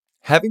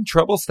Having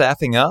trouble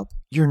staffing up?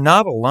 You're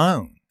not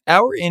alone.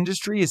 Our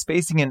industry is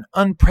facing an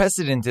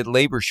unprecedented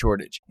labor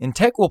shortage, and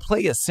tech will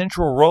play a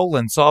central role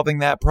in solving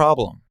that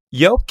problem.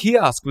 Yelp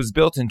Kiosk was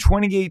built in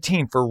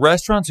 2018 for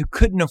restaurants who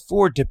couldn't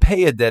afford to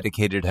pay a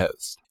dedicated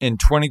host. In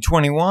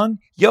 2021,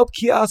 Yelp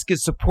Kiosk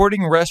is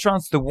supporting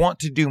restaurants that want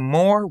to do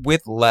more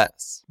with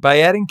less. By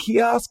adding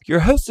Kiosk, your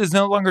host is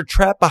no longer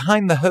trapped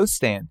behind the host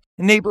stand,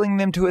 enabling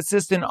them to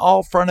assist in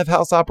all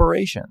front-of-house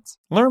operations.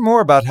 Learn more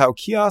about how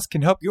Kiosk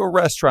can help your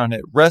restaurant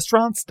at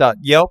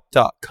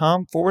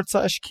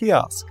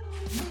restaurants.yelp.com/kiosk.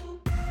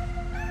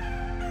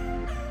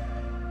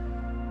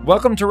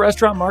 Welcome to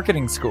Restaurant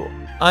Marketing School.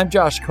 I'm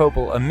Josh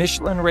Kopel, a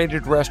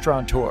Michelin-rated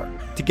restaurateur.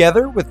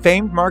 Together with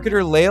famed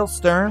marketer Lael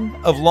Stern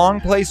of Long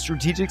Play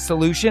Strategic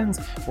Solutions,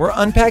 we're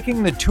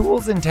unpacking the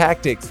tools and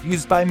tactics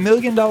used by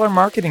million-dollar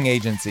marketing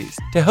agencies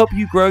to help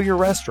you grow your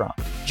restaurant.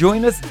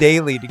 Join us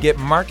daily to get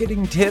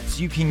marketing tips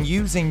you can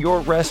use in your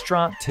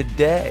restaurant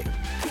today.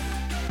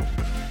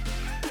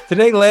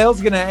 Today,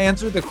 Lael's going to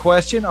answer the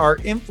question, are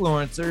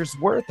influencers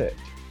worth it?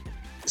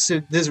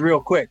 So this is real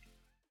quick.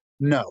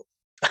 No.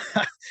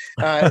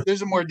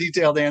 There's a more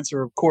detailed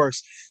answer, of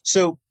course.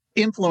 So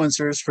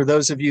influencers, for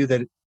those of you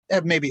that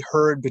have maybe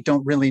heard but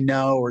don't really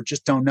know or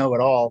just don't know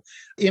at all,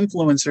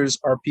 influencers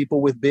are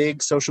people with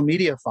big social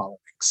media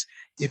followings.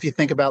 If you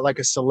think about like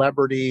a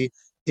celebrity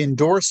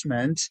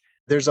endorsement,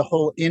 there's a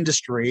whole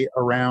industry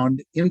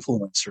around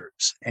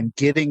influencers and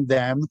getting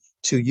them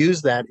to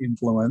use that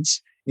influence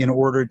in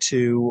order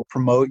to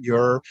promote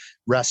your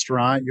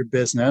restaurant, your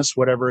business,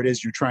 whatever it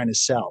is you're trying to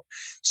sell.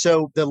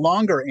 So the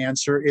longer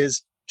answer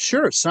is,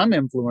 sure, some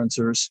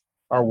influencers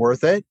are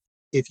worth it.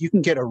 If you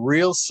can get a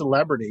real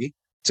celebrity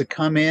to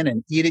come in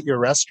and eat at your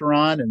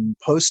restaurant and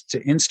post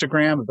to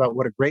Instagram about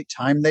what a great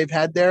time they've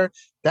had there,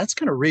 that's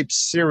going to reap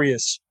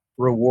serious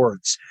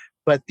rewards.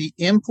 But the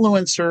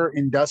influencer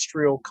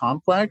industrial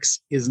complex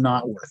is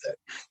not worth it.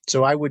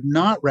 So I would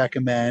not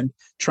recommend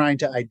trying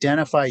to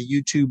identify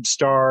YouTube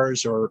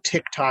stars or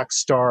TikTok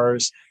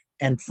stars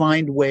and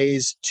find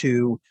ways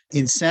to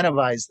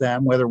incentivize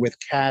them, whether with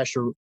cash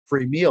or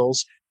free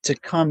meals, to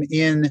come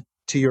in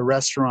to your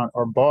restaurant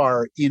or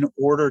bar in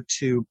order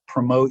to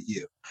promote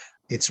you.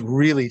 It's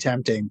really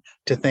tempting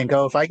to think,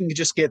 oh, if I can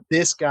just get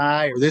this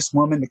guy or this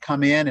woman to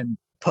come in and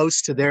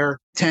post to their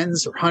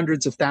tens or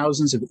hundreds of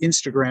thousands of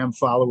Instagram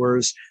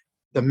followers,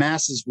 the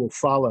masses will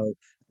follow.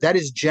 That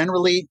is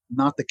generally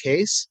not the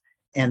case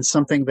and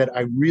something that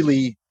I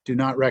really do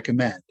not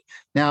recommend.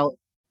 Now,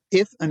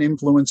 if an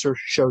influencer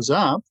shows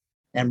up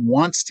and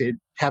wants to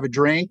have a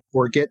drink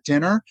or get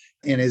dinner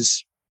and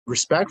is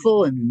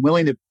respectful and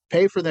willing to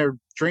pay for their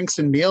drinks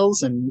and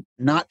meals and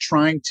not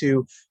trying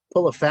to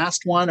pull a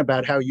fast one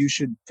about how you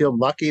should feel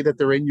lucky that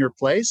they're in your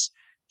place,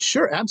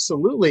 sure,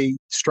 absolutely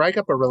strike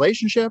up a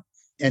relationship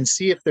and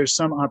see if there's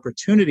some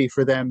opportunity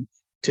for them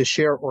to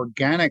share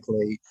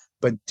organically,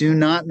 but do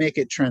not make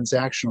it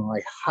transactional.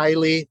 I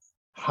highly,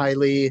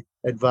 highly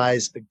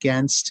advise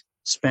against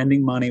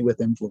spending money with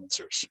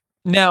influencers.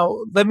 Now,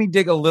 let me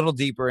dig a little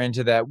deeper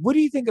into that. What do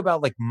you think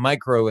about like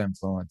micro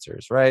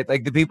influencers, right?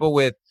 Like the people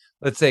with,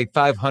 let's say,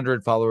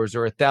 500 followers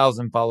or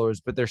 1,000 followers,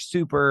 but they're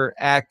super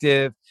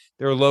active.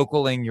 They're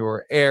local in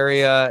your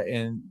area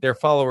and their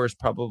followers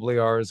probably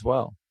are as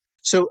well.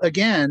 So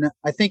again,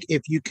 I think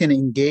if you can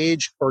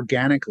engage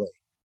organically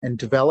and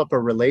develop a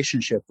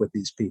relationship with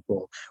these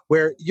people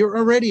where you're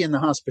already in the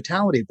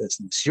hospitality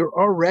business, you're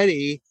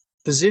already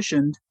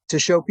positioned to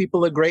show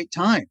people a great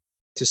time,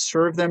 to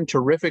serve them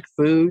terrific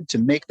food, to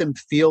make them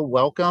feel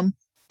welcome,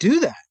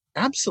 do that.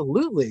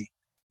 Absolutely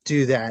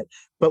do that.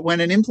 But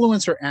when an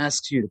influencer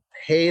asks you to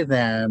pay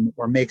them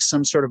or make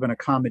some sort of an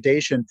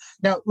accommodation,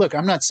 now, look,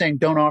 I'm not saying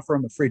don't offer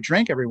them a free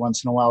drink every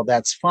once in a while.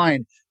 That's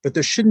fine. But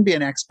there shouldn't be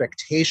an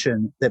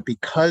expectation that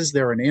because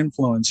they're an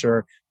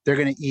influencer, they're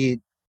going to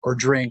eat or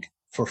drink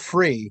for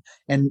free.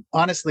 And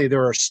honestly,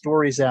 there are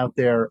stories out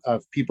there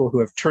of people who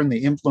have turned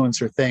the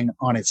influencer thing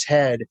on its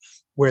head,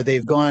 where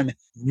they've gone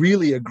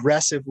really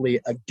aggressively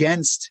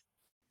against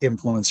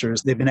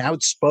influencers. They've been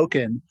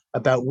outspoken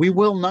about, we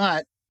will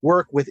not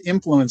work with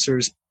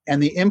influencers. And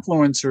the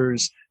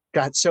influencers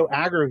got so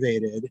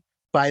aggravated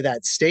by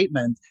that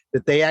statement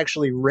that they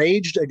actually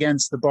raged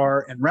against the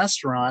bar and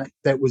restaurant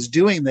that was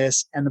doing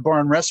this. And the bar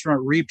and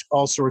restaurant reaped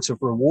all sorts of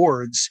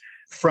rewards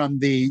from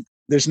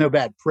there's no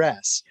bad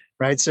press,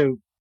 right? So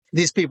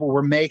these people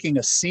were making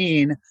a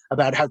scene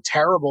about how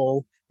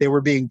terrible they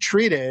were being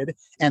treated.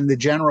 And the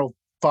general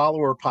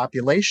follower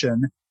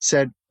population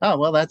said, oh,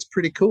 well, that's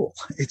pretty cool.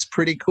 It's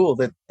pretty cool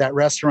that that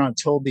restaurant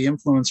told the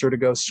influencer to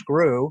go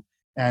screw,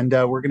 and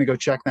we're going to go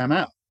check them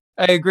out.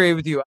 I agree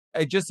with you.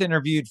 I just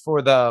interviewed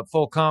for the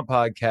Full Comp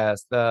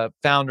podcast, the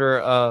founder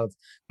of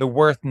the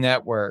Worth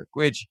Network,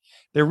 which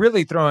they're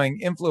really throwing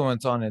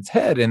influence on its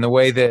head in the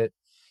way that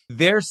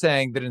they're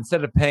saying that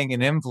instead of paying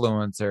an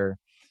influencer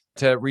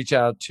to reach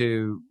out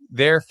to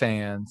their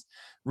fans,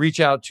 reach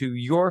out to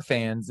your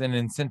fans and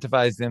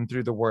incentivize them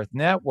through the Worth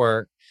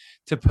Network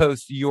to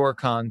post your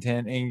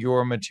content and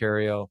your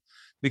material,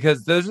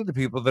 because those are the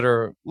people that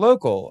are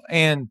local.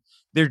 And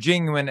they're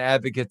genuine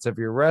advocates of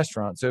your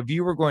restaurant. So if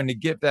you were going to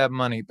give that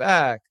money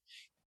back,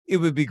 it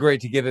would be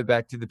great to give it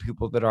back to the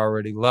people that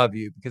already love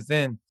you, because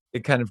then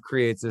it kind of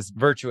creates this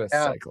virtuous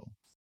cycle.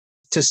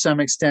 To some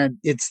extent,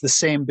 it's the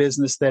same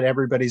business that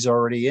everybody's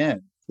already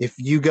in. If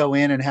you go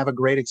in and have a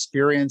great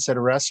experience at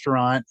a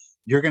restaurant,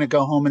 you're going to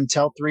go home and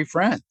tell 3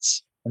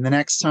 friends. And the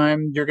next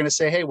time you're going to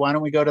say, hey, why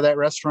don't we go to that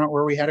restaurant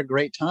where we had a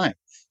great time?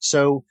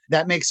 So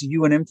that makes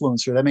you an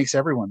influencer. That makes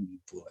everyone an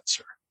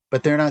influencer.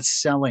 But they're not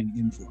selling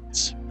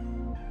influence.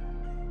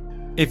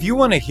 If you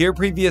want to hear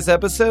previous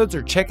episodes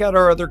or check out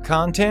our other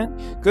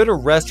content, go to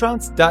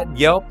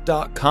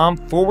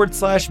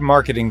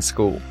restaurants.yelp.com/marketing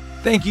school.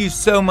 Thank you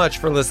so much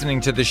for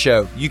listening to the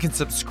show. You can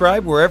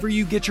subscribe wherever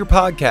you get your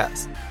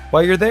podcasts.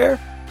 While you're there,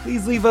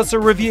 please leave us a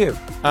review.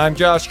 I'm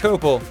Josh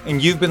Kopel,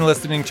 and you've been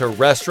listening to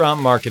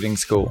Restaurant Marketing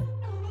School.